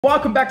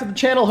Welcome back to the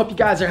channel. Hope you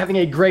guys are having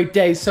a great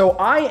day. So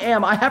I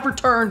have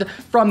returned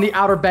from the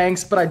Outer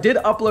Banks, but I did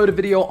upload a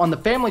video on the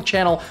family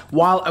channel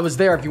while I was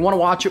there. If you want to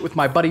watch it with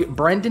my buddy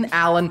Brendan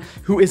Allen,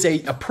 who is a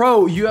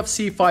pro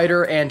UFC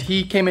fighter, and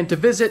he came in to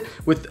visit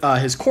with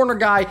his corner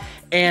guy,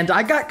 and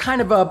I got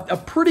kind of a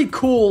pretty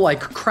cool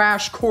like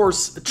crash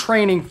course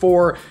training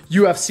for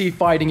UFC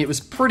fighting. It was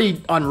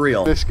pretty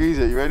unreal. Let's squeeze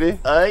it. You ready?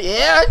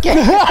 Yeah, okay.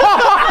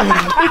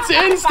 It's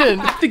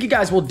instant. I think you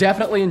guys will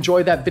definitely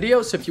enjoy that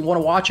video. So if you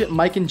want to watch it,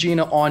 Mike and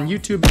Gina on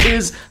YouTube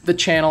is the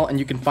channel, and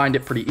you can find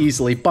it pretty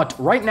easily. But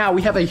right now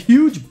we have a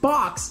huge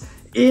box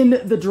in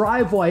the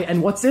driveway,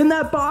 and what's in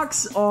that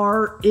box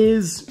are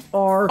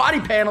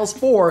body panels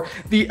for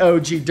the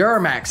OG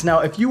Duramax. Now,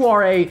 if you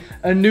are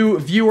a new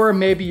viewer,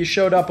 maybe you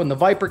showed up when the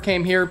Viper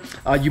came here,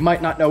 you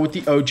might not know what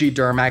the OG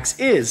Duramax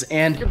is,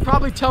 and you can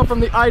probably tell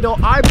from the idle,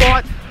 I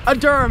bought a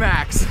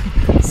Duramax.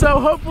 So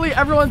hopefully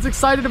everyone's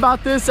excited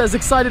about this, as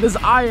excited as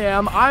I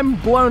am. I'm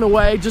blown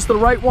away. Just the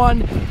right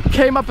one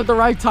came up at the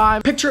right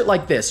time. Picture it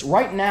like this.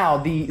 Right now,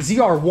 the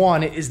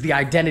ZR1 is the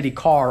identity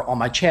car on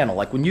my channel.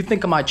 Like when you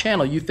think of my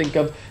channel, you think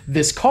of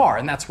this car,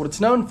 and that's what it's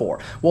known for.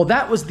 Well,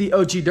 that was the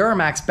OG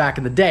Duramax back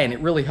in the day, and it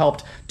really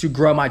helped to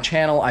grow my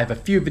channel. I have a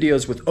few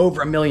videos with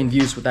over 1 million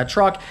views with that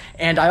truck,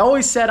 and I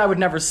always said I would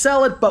never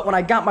sell it, but when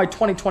I got my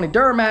 2020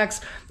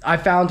 Duramax, I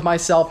found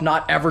myself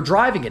not ever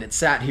driving it. It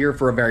sat here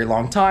for a very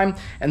long time,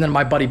 and then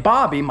my buddy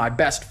Bobby, my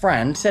best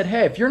friend, said,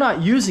 hey, if you're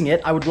not using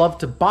it, I would love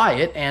to buy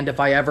it, and if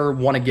I ever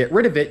want to get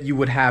rid of it, you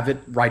would have it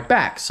right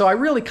back. So I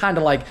really kind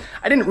of like,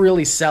 I didn't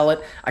really sell it.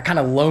 I kind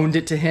of loaned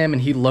it to him,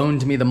 and he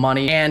loaned me the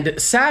money, and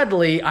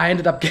sadly, I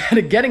ended up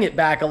getting it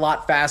back a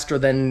lot faster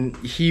than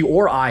he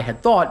or I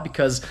had thought,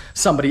 because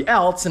somebody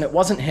else, and it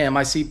wasn't him,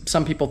 I see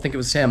some people think it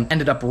was him,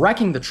 ended up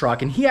wrecking the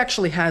truck, and he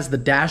actually has the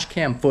dash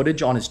cam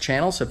footage on his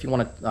channel, so if you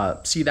want to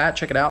see that,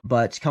 check it out.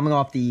 But coming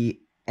off the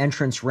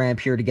entrance ramp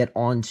here to get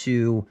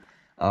onto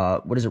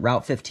what is it,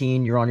 Route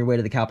 15, you're on your way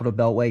to the Capitol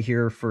Beltway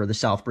here for the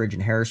South Bridge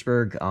in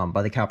Harrisburg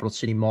by the Capital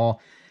City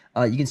Mall.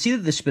 You can see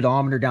that the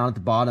speedometer down at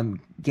the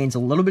bottom gains a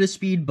little bit of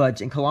speed,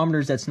 but in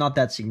kilometers, that's not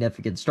that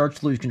significant. Starts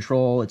to lose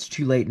control. It's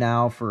too late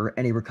now for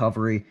any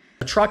recovery.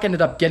 The truck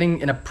ended up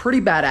getting in a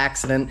pretty bad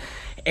accident,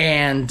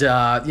 and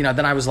you know,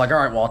 then I was like, all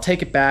right, well, I'll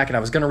take it back, and I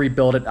was going to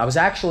rebuild it. I was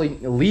actually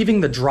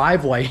leaving the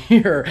driveway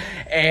here,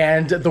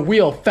 and the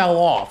wheel fell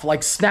off,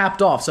 like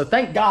snapped off. So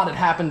thank God it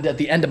happened at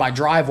the end of my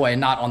driveway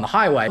and not on the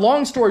highway.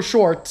 Long story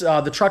short,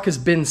 the truck has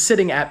been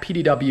sitting at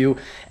PDW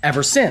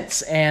ever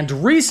since, and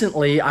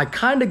recently I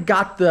kind of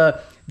got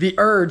the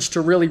urge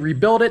to really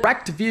rebuild it.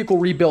 Wrecked vehicle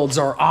rebuilds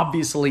are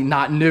obviously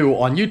not new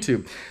on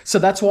YouTube. So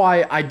that's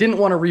why I didn't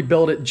want to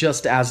rebuild it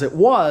just as it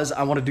was.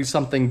 I want to do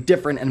something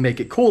different and make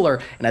it cooler.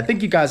 And I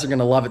think you guys are going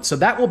to love it. So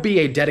that will be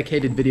a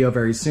dedicated video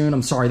very soon.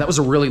 I'm sorry, that was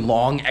a really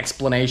long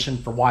explanation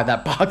for why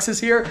that box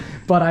is here,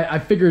 but I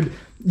figured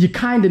you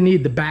kind of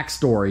need the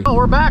backstory. Well,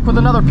 we're back with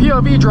another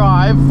POV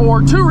drive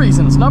for two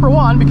reasons. Number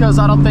one, because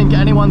I don't think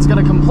anyone's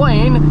gonna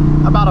complain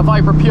about a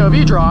Viper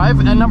POV drive.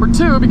 And number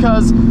two,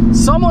 because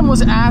someone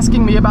was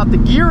asking me about the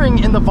gearing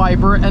in the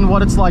Viper and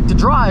what it's like to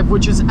drive,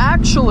 which is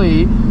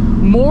actually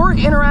more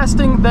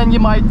interesting than you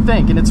might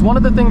think. And it's one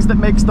of the things that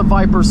makes the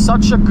Viper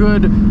such a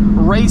good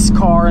race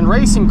car and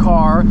racing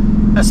car,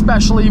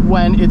 especially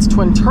when it's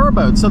twin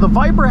turboed. So the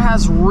Viper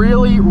has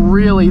really,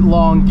 really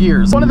long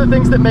gears. One of the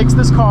things that makes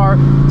this car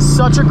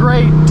such a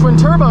great twin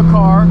turbo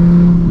car,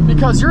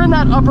 because you're in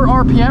that upper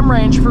RPM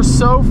range for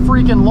so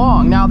freaking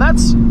long. Now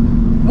that's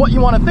what you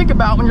want to think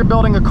about when you're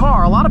building a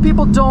car. A lot of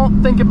people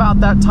don't think about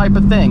that type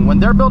of thing. When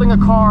they're building a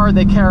car,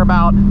 they care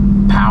about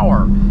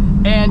power.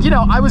 And, you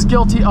know, I was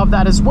guilty of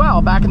that as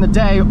well. Back in the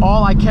day,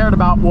 all I cared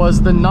about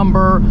was the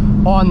number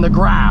on the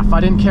graph.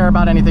 I didn't care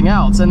about anything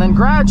else. And then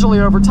gradually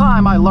over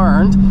time, I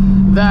learned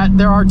that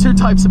there are two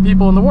types of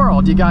people in the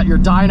world. You got your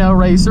dyno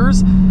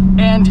racers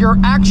and your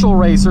actual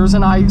racers,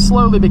 and I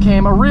slowly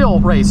became a real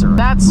racer.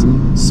 That's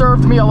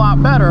served me a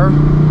lot better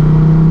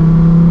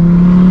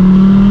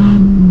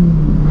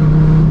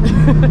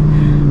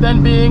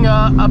than being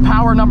a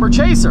power number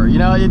chaser. You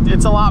know,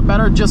 it's a lot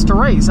better just to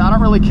race. I don't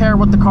really care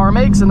what the car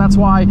makes, and that's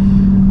why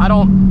I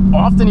don't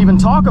often even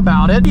talk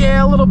about it.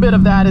 Yeah, a little bit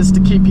of that is to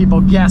keep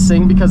people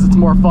guessing because it's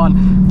more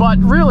fun, but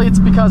really it's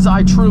because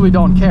I truly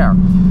don't care.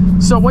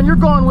 So when you're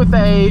going with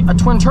a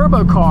twin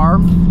turbo car,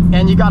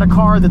 and you got a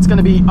car that's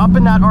gonna be up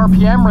in that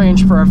RPM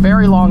range for a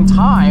very long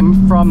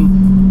time,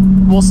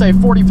 from, we'll say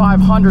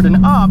 4,500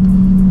 and up,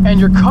 and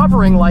you're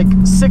covering like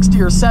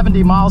 60 or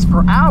 70 miles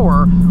per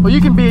hour, well,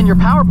 you can be in your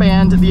power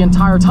band the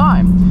entire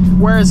time.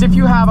 Whereas if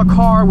you have a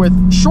car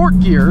with short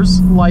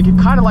gears, like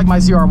kind of like my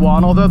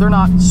ZR1, although they're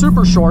not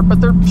super short,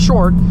 but they're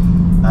short,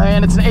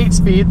 and it's an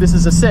 8-speed, this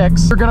is a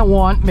 6, you're gonna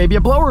want maybe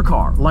a blower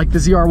car, like the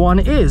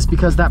ZR1 is,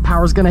 because that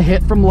power is gonna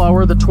hit from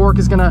lower, the torque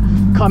is gonna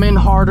come in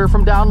harder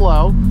from down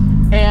low,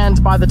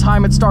 and by the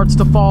time it starts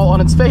to fall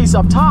on its face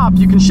up top,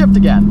 you can shift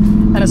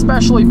again. And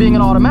especially being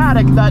an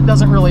automatic, that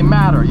doesn't really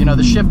matter. You know,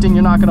 the shifting,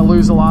 you're not gonna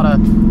lose a lot of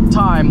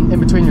time in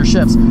between your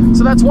shifts.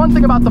 So that's one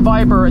thing about the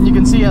Viper, and you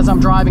can see as I'm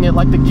driving it,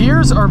 like the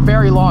gears are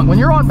very long. When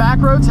you're on back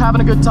roads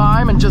having a good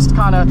time and just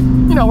kind of,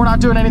 you know, we're not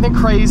doing anything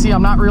crazy,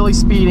 I'm not really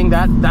speeding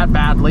that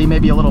badly,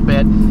 maybe a little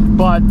bit,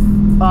 but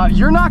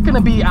you're not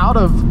gonna be out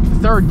of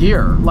third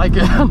gear. Like,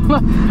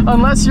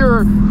 unless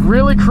you're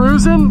really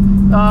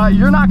cruising,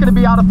 you're not gonna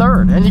be out of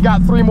third, and you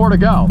got 3 more to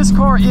go. This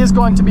car is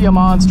going to be a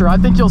monster. I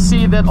think you'll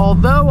see that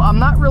although I'm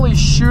not really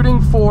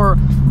shooting for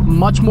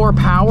much more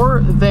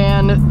power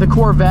than the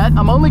Corvette,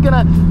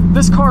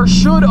 this car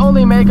should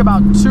only make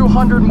about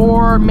 200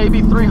 more,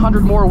 maybe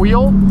 300 more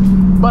wheel,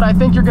 but I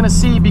think you're gonna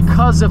see,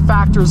 because of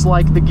factors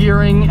like the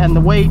gearing and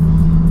the weight,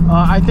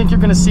 I think you're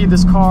gonna see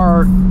this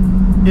car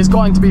is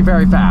going to be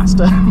very fast.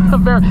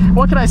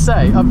 What can I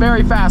say? A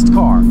very fast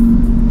car.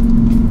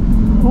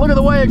 Look at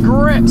the way it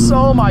grips.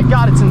 Oh my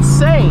God, it's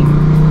insane.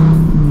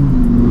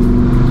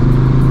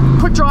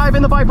 Quick drive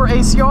in the Viper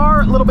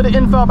ACR, a little bit of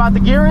info about the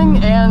gearing,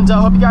 and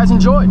I hope you guys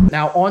enjoyed.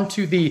 Now on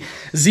to the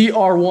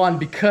ZR1,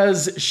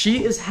 because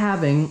she is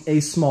having a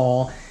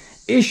small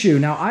issue.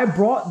 Now I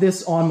brought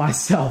this on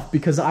myself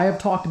because I have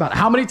talked about,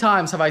 how many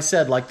times have I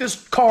said, like, this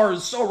car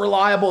is so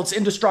reliable, it's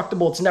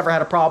indestructible, it's never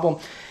had a problem.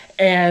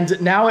 And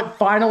now it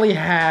finally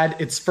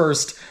had its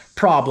first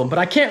problem, but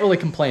I can't really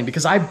complain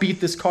because I beat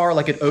this car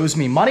like it owes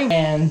me money,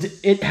 and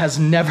it has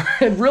never,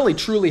 it really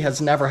truly has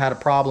never had a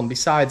problem,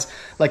 besides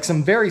like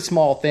some very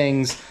small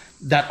things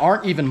that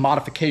aren't even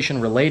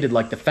modification related,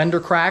 like the fender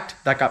cracked,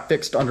 that got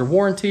fixed under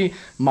warranty.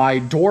 My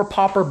door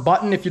popper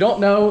button, if you don't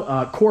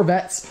know,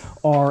 Corvettes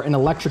are an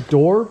electric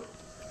door.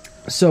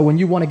 So when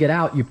you want to get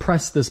out, you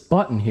press this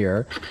button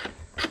here,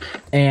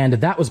 and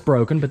that was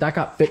broken, but that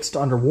got fixed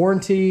under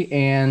warranty.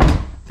 And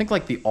I think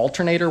like the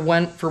alternator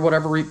went for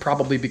whatever reason,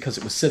 probably because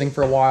it was sitting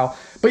for a while.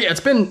 But yeah,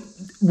 it's been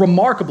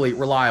remarkably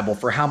reliable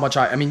for how much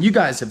I mean, you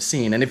guys have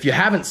seen, and if you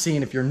haven't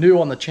seen, if you're new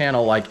on the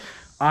channel, like,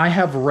 I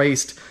have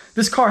raced,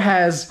 this car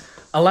has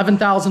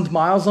 11,000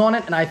 miles on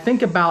it, and I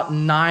think about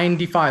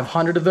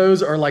 9,500 of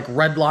those are like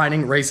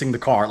redlining racing the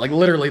car, like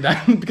literally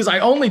that, because I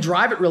only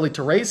drive it really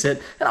to race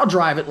it, and I'll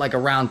drive it like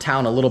around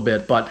town a little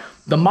bit, but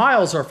the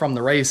miles are from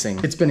the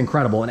racing. It's been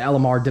incredible, and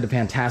LMR did a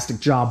fantastic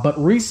job.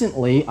 But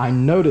recently I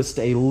noticed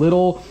a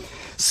little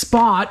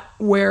spot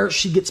where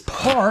she gets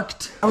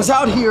parked. I was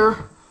out here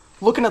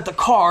looking at the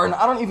car, and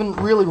I don't even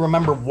really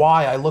remember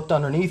why I looked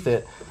underneath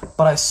it,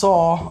 but I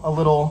saw a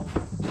little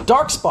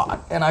dark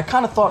spot, and I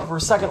kind of thought for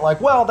a second, like,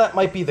 well, that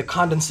might be the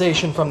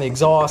condensation from the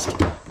exhaust.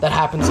 That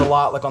happens a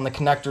lot, like on the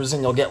connectors,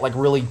 and you'll get like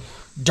really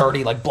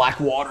dirty, like black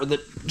water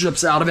that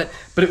drips out of it,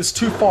 but it was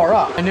too far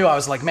up. I knew, I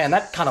was like, man,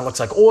 that kind of looks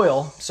like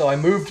oil. So I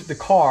moved the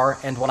car,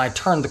 and when I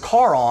turned the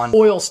car on,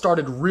 oil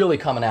started really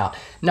coming out.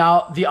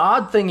 Now, the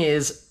odd thing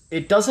is,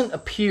 it doesn't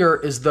appear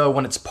as though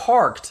when it's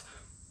parked,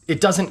 it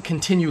doesn't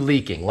continue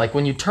leaking. Like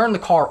when you turn the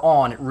car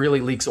on, it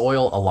really leaks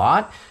oil a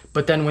lot,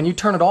 but then when you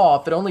turn it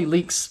off, it only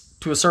leaks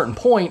to a certain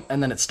point,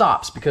 and then it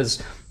stops,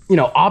 because, you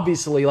know,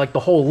 obviously, like the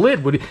whole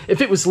lid would,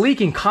 if it was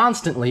leaking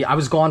constantly, I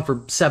was gone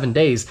for 7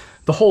 days,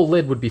 the whole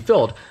lid would be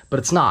filled, but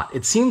it's not.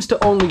 It seems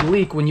to only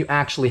leak when you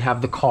actually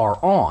have the car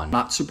on.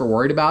 Not super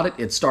worried about it.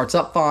 It starts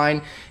up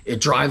fine.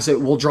 It drives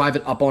it. We'll drive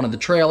it up onto the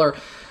trailer.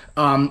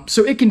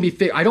 So it can be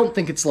fixed. I don't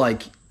think it's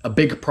like a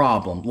big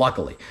problem,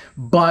 luckily,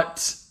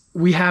 but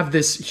we have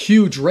this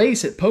huge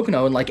race at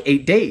Pocono in like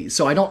 8 days,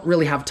 so I don't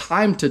really have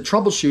time to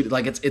troubleshoot it.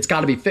 Like it's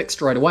got to be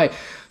fixed right away.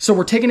 So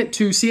we're taking it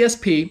to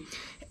CSP,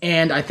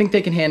 and I think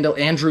they can handle.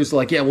 Andrew's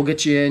like, yeah, we'll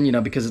get you in, you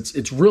know, because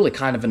it's really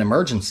kind of an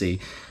emergency,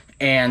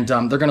 and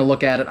they're going to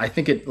look at it. I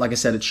think it, like I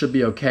said, it should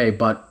be okay,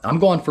 but I'm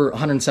going for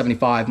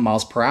 175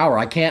 miles per hour.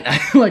 I can't,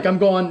 like, I'm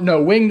going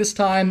no wing this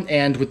time,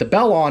 and with the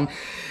bell on,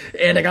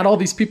 and I got all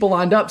these people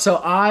lined up,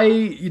 so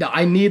I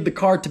need the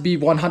car to be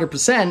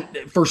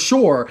 100% for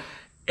sure.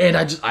 And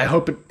I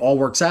hope it all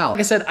works out. Like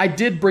I said, I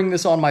did bring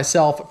this on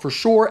myself for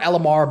sure.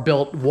 LMR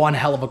built one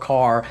hell of a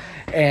car.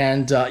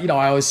 And, you know,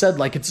 I always said,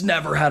 like, it's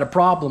never had a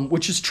problem,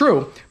 which is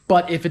true.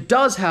 But if it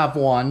does have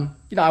one,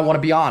 you know, I want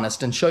to be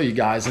honest and show you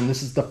guys. And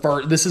this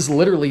is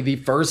literally the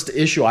first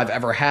issue I've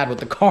ever had with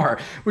the car,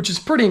 which is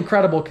pretty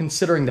incredible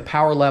considering the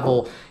power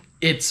level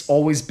it's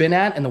always been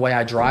at and the way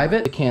I drive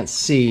it. I can't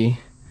see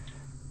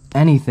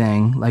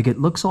anything. Like, it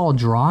looks all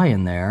dry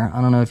in there.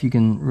 I don't know if you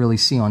can really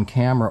see on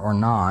camera or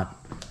not.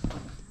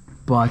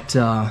 But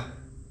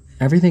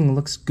everything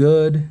looks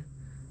good.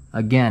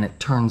 Again, it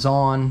turns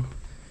on.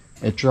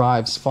 It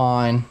drives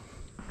fine.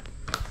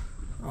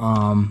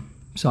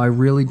 So I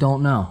really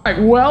don't know. All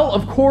right, well,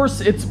 of course,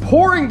 it's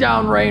pouring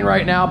down rain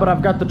right now, but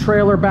I've got the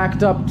trailer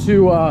backed up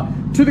to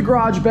the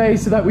garage bay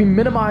so that we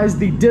minimize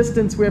the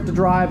distance we have to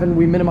drive, and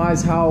we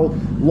minimize how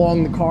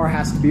long the car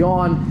has to be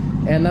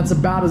on. And that's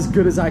about as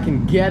good as I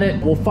can get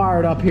it. We'll fire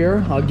it up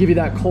here. I'll give you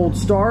that cold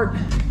start.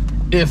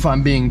 If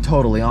I'm being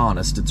totally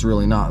honest, it's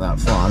really not that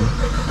fun.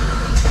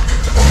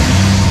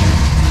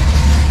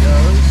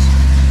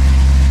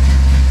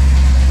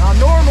 Now,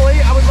 normally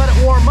I would let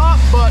it warm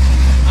up, but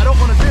I don't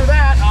want to do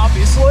that,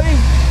 obviously.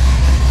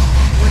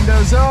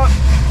 Windows up.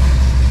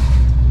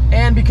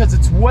 And because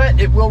it's wet,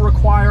 it will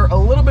require a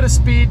little bit of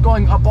speed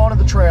going up onto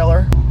the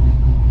trailer.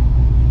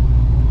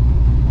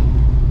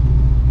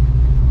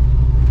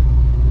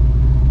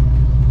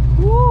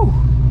 Woo!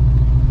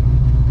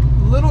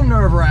 Little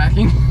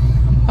nerve-wracking,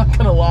 I'm not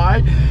gonna lie.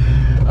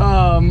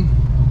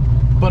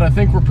 But I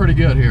think we're pretty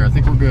good here. I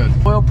think we're good.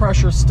 Oil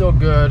pressure is still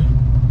good,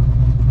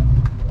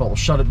 but we'll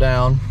shut it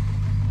down.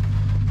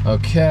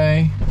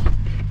 Okay,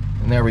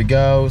 and there we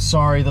go.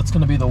 Sorry, that's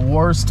gonna be the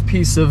worst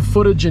piece of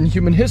footage in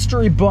human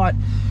history, but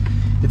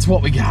it's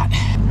what we got.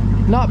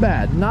 Not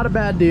bad, not a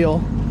bad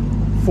deal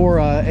for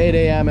 8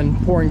 a.m. and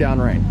pouring down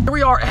rain. Here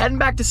we are heading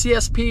back to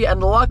CSP,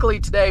 and luckily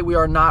today we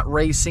are not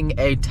racing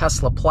a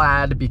Tesla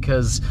Plaid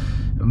because,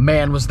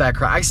 man, was that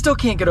crazy. I still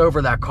can't get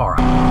over that car.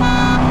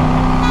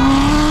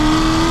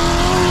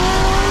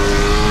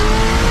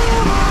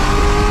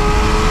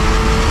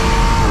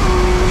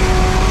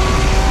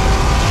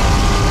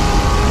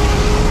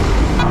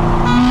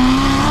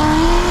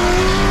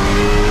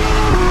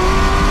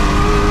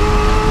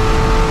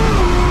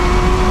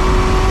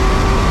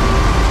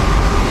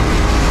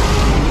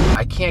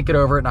 Can't get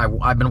over it,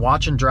 and I've been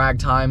watching drag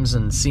times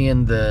and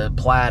seeing the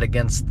Plaid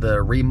against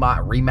the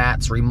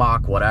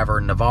Rimac,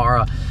 whatever,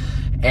 Navara,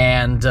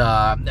 and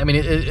I mean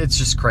it's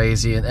just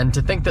crazy. And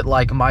to think that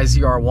like my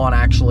ZR1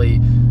 actually,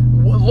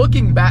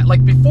 looking back,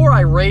 like before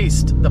I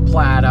raced the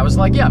Plaid, I was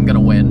like, yeah, I'm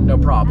gonna win, no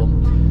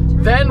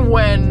problem. Then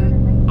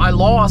when I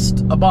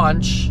lost a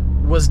bunch,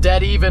 was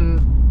dead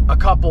even a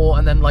couple,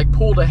 and then like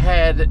pulled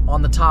ahead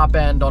on the top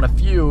end on a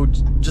few,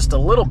 just a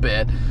little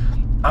bit,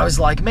 I was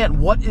like, man,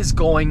 what is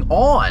going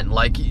on?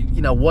 Like,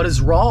 you know, what is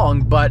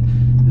wrong? But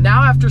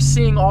now after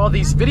seeing all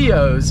these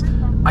videos,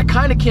 I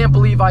kind of can't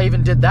believe I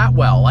even did that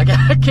well. Like,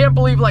 I can't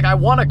believe like I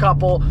won a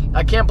couple.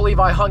 I can't believe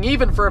I hung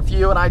even for a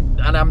few, and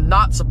I'm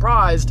not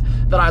surprised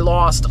that I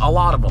lost a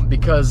lot of them,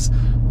 because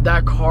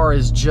that car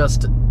is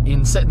just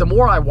insane. The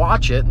more I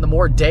watch it and the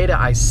more data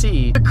I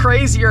see, the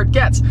crazier it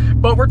gets.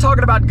 But we're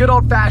talking about good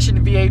old-fashioned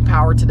V8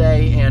 power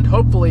today, and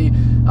hopefully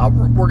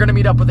we're gonna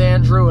meet up with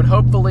Andrew, and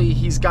hopefully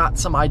he's got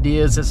some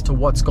ideas as to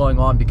what's going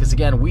on, because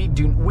again, we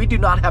do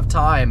not have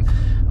time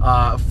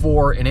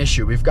for an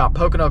issue. We've got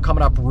Pocono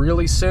coming up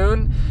really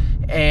soon,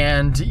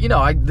 and you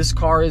know, this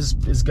car is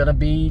gonna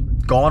be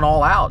going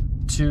all out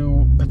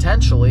to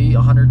potentially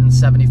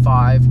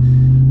 175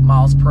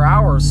 miles per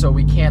hour, so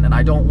we can't, and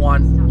I don't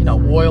want, you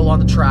know, oil on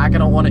the track. I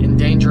don't want to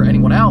endanger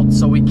anyone else,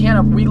 so we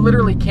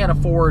literally can't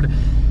afford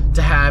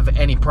to have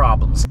any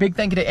problems. Big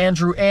thank you to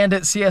Andrew and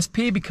at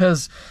CSP,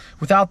 because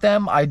without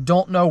them, I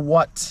don't know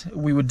what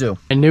we would do.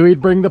 I knew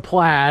he'd bring the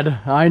Plaid.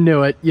 I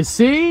knew it. You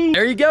see?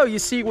 There you go. You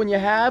see, when you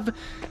have,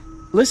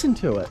 listen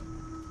to it.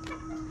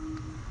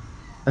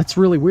 That's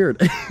really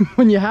weird.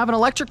 When you have an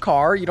electric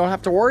car, you don't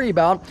have to worry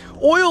about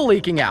oil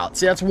leaking out.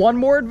 See, that's one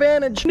more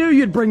advantage. I knew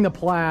you'd bring the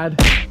Plaid.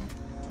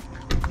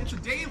 It's a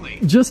daily.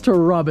 Just to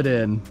rub it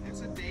in.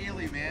 It's a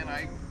daily, man.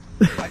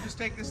 I just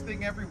take this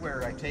thing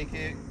everywhere. I take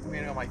it,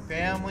 you know, my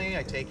family.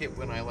 I take it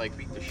when I like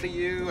beat the shit out of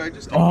you. I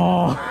just take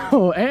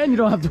it. And you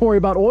don't have to worry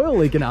about oil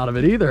leaking out of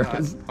it either.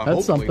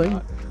 That's something.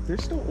 Not.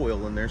 There's still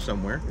oil in there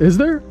somewhere. Is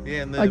there?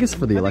 Yeah, and I guess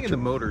for the electric, the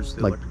motors,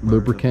 like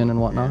lubricant and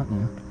whatnot.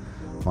 Yeah.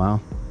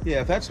 Wow.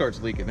 Yeah, if that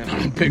starts leaking,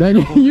 then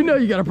you know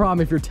you got a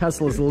problem if your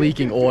Tesla's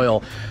leaking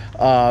oil.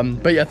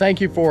 But yeah, thank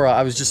you for,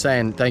 I was just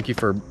saying, thank you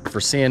for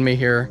seeing me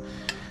here.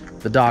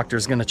 The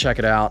doctor's gonna check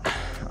it out.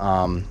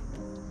 I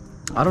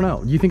don't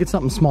know, you think it's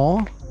something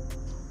small?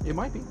 It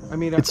might be. I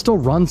mean, it still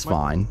runs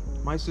fine.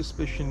 My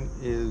suspicion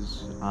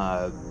is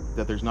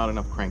that there's not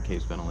enough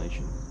crankcase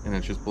ventilation, and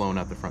it's just blowing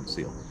out the front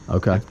seal.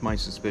 Okay. That's my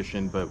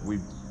suspicion, but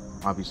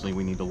obviously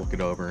we need to look it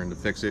over, and to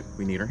fix it,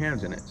 we need our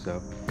hands in it,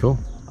 so. Cool.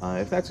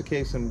 If that's the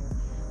case, then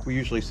we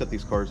usually set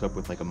these cars up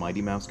with like a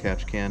Mighty Mouse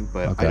catch can,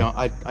 but okay.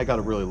 I got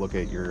to really look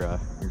at your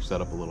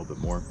setup a little bit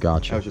more.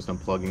 Gotcha. I was just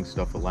unplugging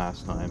stuff the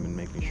last time and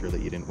making sure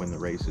that you didn't win the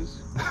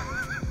races.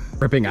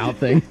 Ripping out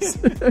things.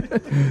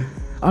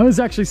 I was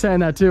actually saying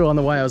that too on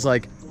the way. I was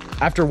like,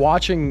 after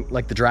watching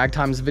like the drag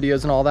times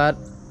videos and all that,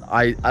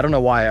 I don't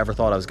know why I ever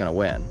thought I was gonna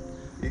win.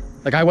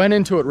 Like, I went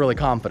into it really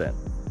confident.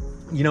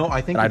 You know,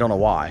 I think I don't know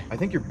why. I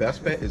think your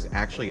best bet is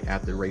actually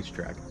at the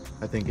racetrack.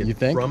 I think it's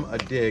from a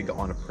dig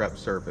on a prep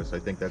surface. I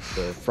think that's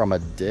the... From a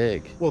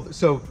dig? Well,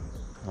 so...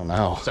 Oh,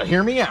 no. So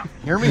hear me out.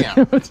 Hear me out.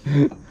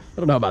 I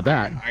don't know about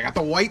that. I got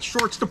the white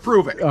shorts to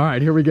prove it. All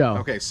right, here we go.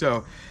 Okay,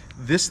 so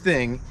this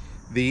thing,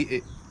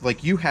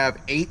 like you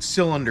have 8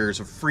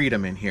 cylinders of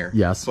freedom in here.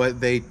 Yes. But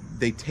they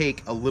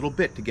take a little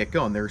bit to get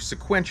going. They're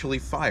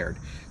sequentially fired.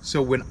 So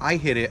when I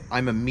hit it,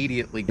 I'm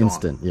immediately gone.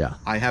 Instant, yeah.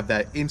 I have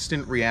that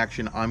instant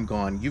reaction, I'm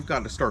gone. You've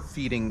got to start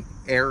feeding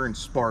air and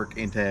spark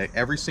into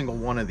every single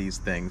one of these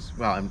things.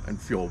 Well,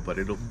 and fuel, but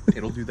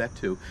it'll do that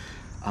too.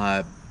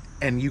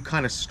 And you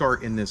kind of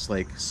start in this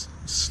like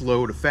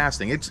slow to fast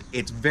thing.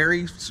 It's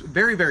very,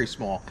 very, very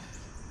small.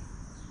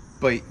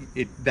 But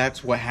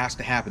that's what has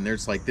to happen.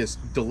 There's like this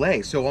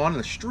delay. So on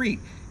the street,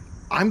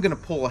 I'm going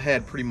to pull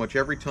ahead pretty much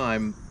every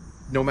time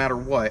no matter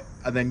what,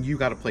 and then you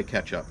got to play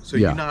catch up. So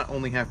Yeah. you not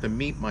only have to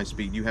meet my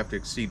speed, you have to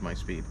exceed my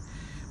speed.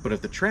 But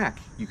at the track,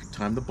 you can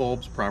time the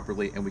bulbs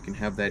properly, and we can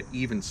have that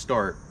even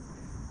start.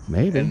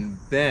 Maybe. And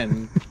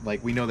then,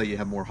 like, we know that you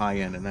have more high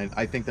end, and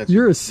I think that's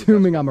You're the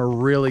assuming best. I'm a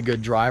really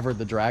good driver at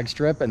the drag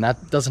strip, and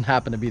that doesn't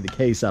happen to be the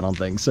case, I don't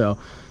think. So,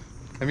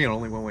 I mean,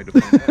 only one way to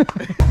find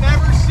that.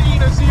 Never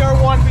seen a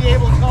ZR1 be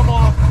able to come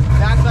off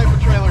that type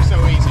of trailer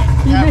so easy.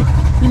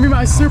 you mean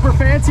my super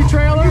fancy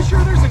trailer? Are you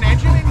sure there's an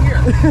engine in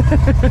here?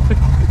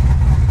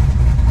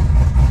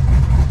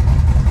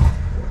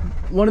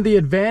 One of the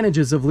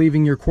advantages of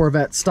leaving your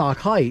Corvette stock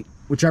height,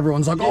 which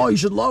everyone's like, oh, you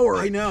should lower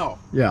I it. know.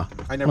 Yeah,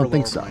 I never don't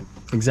think lower so. mine.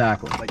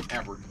 Exactly. Like,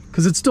 ever.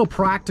 Because it's still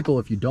practical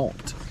if you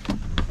don't.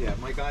 Yeah,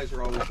 my guys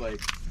are always like,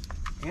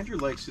 Andrew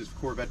likes his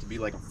Corvette to be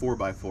like a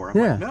 4x4. I'm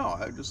Yeah. like, no,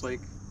 I'm just like,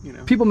 you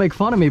know. People make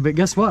fun of me, but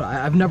guess what?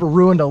 I've never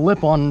ruined a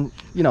lip on,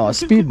 you know, a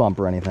speed bump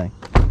or anything.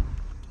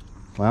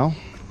 Well,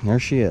 there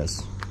she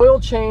is. Oil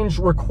change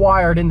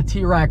required in the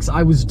T-Rex.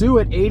 I was due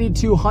at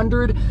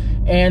 8,200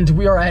 and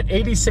we are at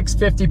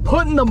 8,650,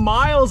 putting the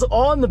miles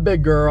on the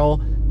big girl.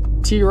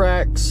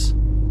 T-Rex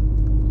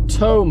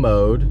tow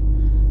mode.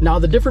 Now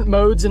the different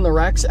modes in the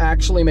Rex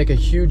actually make a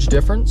huge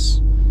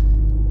difference.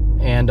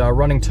 And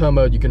running tow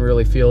mode, you can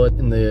really feel it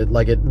in the,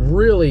 like it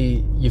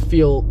really, you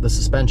feel the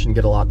suspension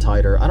get a lot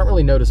tighter. I don't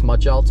really notice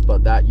much else,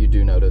 but that you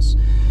do notice.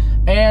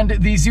 And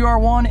the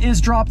ZR1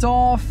 is dropped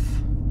off.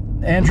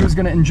 Andrew's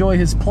gonna enjoy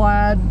his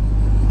plaid.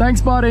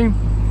 Thanks, buddy.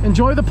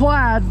 Enjoy the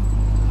plaid.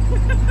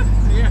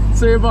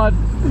 See you, bud.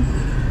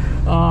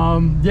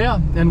 Yeah,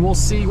 and we'll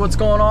see what's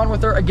going on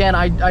with her. Again,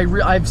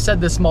 I've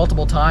said this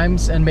multiple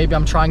times, and maybe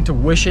I'm trying to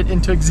wish it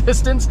into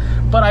existence,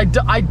 but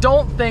I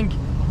don't think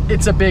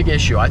it's a big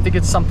issue. I think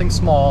it's something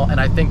small, and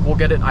I think we'll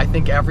get it. I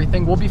think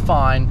everything will be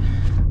fine,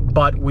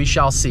 but we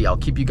shall see. I'll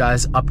keep you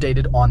guys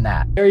updated on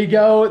that. There you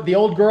go. The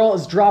old girl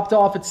is dropped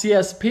off at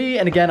CSP,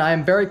 and again, I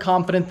am very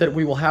confident that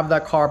we will have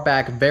that car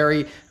back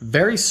very,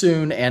 very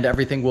soon, and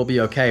everything will be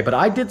okay. But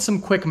I did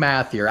some quick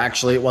math here.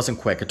 Actually, it wasn't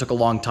quick. It took a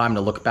long time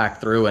to look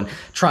back through and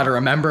try to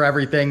remember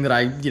everything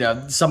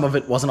that some of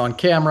it wasn't on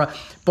camera.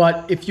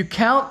 But if you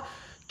count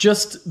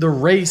just the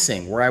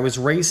racing, where I was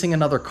racing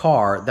another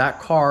car, that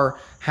car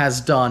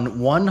has done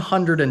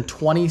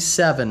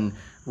 127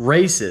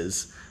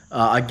 races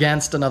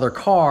against another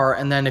car.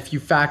 And then if you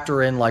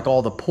factor in like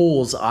all the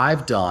pulls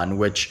I've done,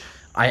 which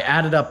I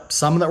added up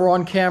some that were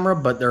on camera,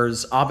 but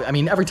there's, I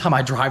mean, every time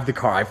I drive the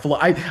car,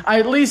 I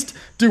at least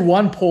do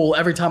one pull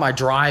every time I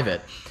drive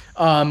it.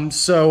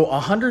 So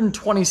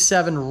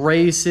 127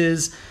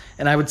 races,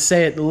 and I would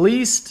say at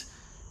least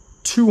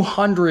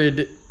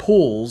 200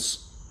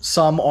 pulls,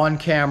 some on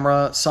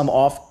camera, some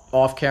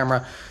off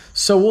camera.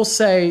 So we'll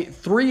say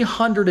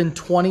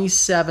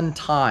 327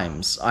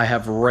 times I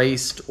have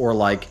raced or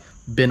like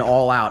been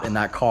all out in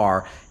that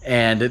car,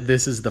 and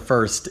this is the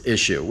first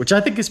issue, which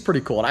I think is pretty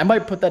cool. And I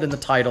might put that in the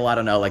title, I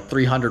don't know, like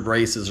 300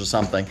 races or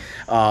something,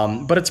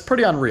 but it's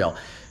pretty unreal.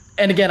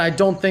 And again, I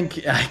don't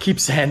think, I keep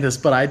saying this,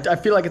 but I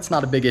feel like it's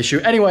not a big issue.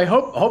 Anyway,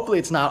 hopefully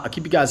it's not. I'll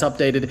keep you guys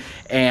updated,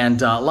 and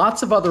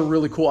lots of other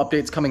really cool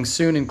updates coming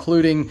soon,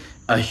 including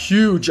a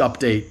huge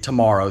update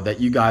tomorrow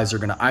that you guys are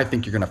gonna, I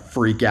think you're gonna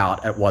freak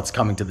out at what's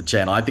coming to the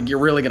channel. I think you're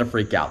really gonna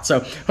freak out. So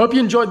hope you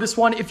enjoyed this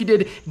one. If you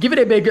did, give it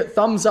a big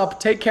thumbs up.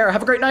 Take care.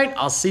 Have a great night.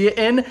 I'll see you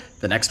in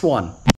the next one.